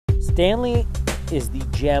Stanley is the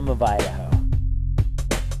gem of Idaho.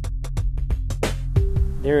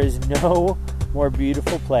 There is no more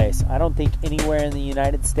beautiful place, I don't think, anywhere in the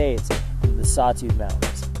United States than the Sawtooth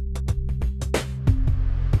Mountains.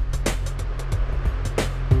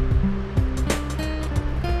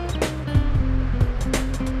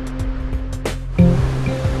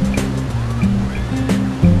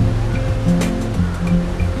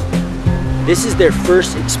 This is their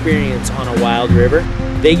first experience on a wild river.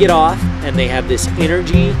 They get off and they have this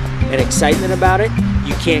energy and excitement about it.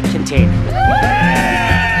 You can't contain it.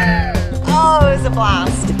 Oh, it was a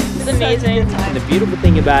blast. It was amazing. And the beautiful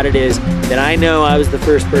thing about it is that I know I was the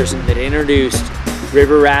first person that introduced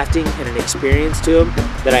river rafting and an experience to them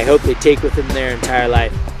that I hope they take with them their entire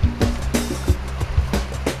life.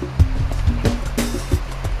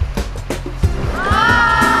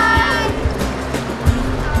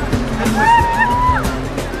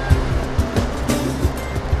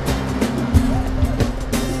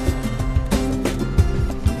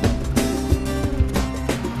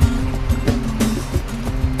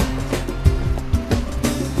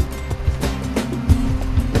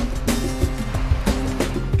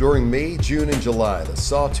 During May, June, and July, the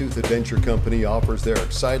Sawtooth Adventure Company offers their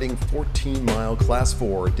exciting 14-mile Class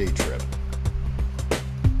 4 day trip.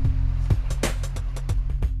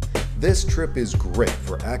 This trip is great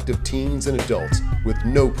for active teens and adults with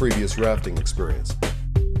no previous rafting experience.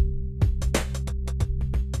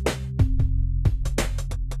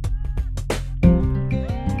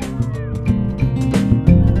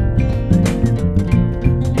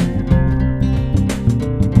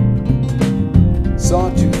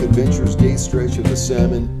 Sawtooth Adventure's day stretch of the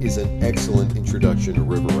Salmon is an excellent introduction to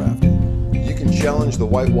river rafting. You can challenge the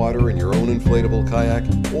whitewater in your own inflatable kayak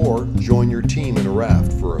or join your team in a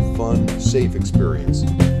raft for a fun, safe experience.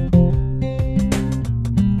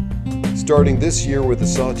 Starting this year with the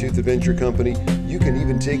Sawtooth Adventure Company, you can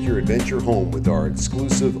even take your adventure home with our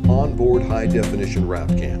exclusive onboard high-definition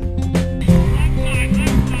raft cam.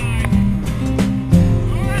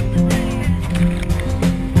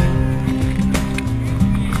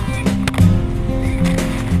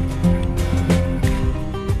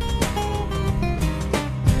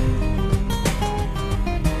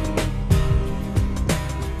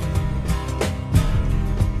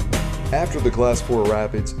 After the Class 4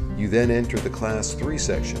 rapids, you then enter the Class 3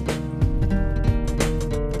 section.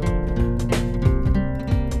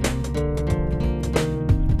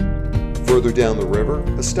 Further down the river,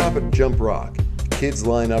 a stop at Jump Rock. Kids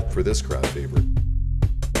line up for this crowd favorite.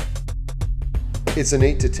 It's an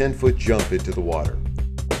 8 to 10 foot jump into the water.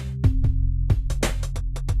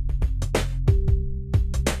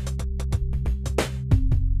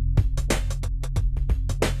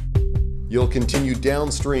 You'll continue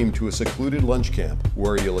downstream to a secluded lunch camp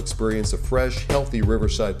where you'll experience a fresh, healthy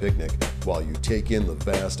riverside picnic while you take in the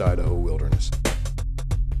vast Idaho wilderness.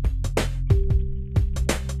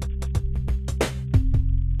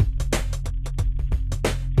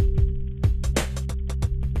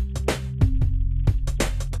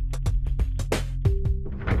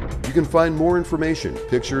 You can find more information,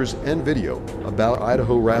 pictures, and video about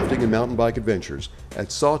Idaho rafting and mountain bike adventures at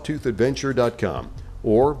sawtoothadventure.com,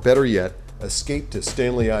 or better yet, escape to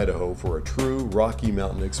Stanley, Idaho for a true Rocky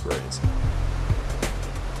Mountain experience.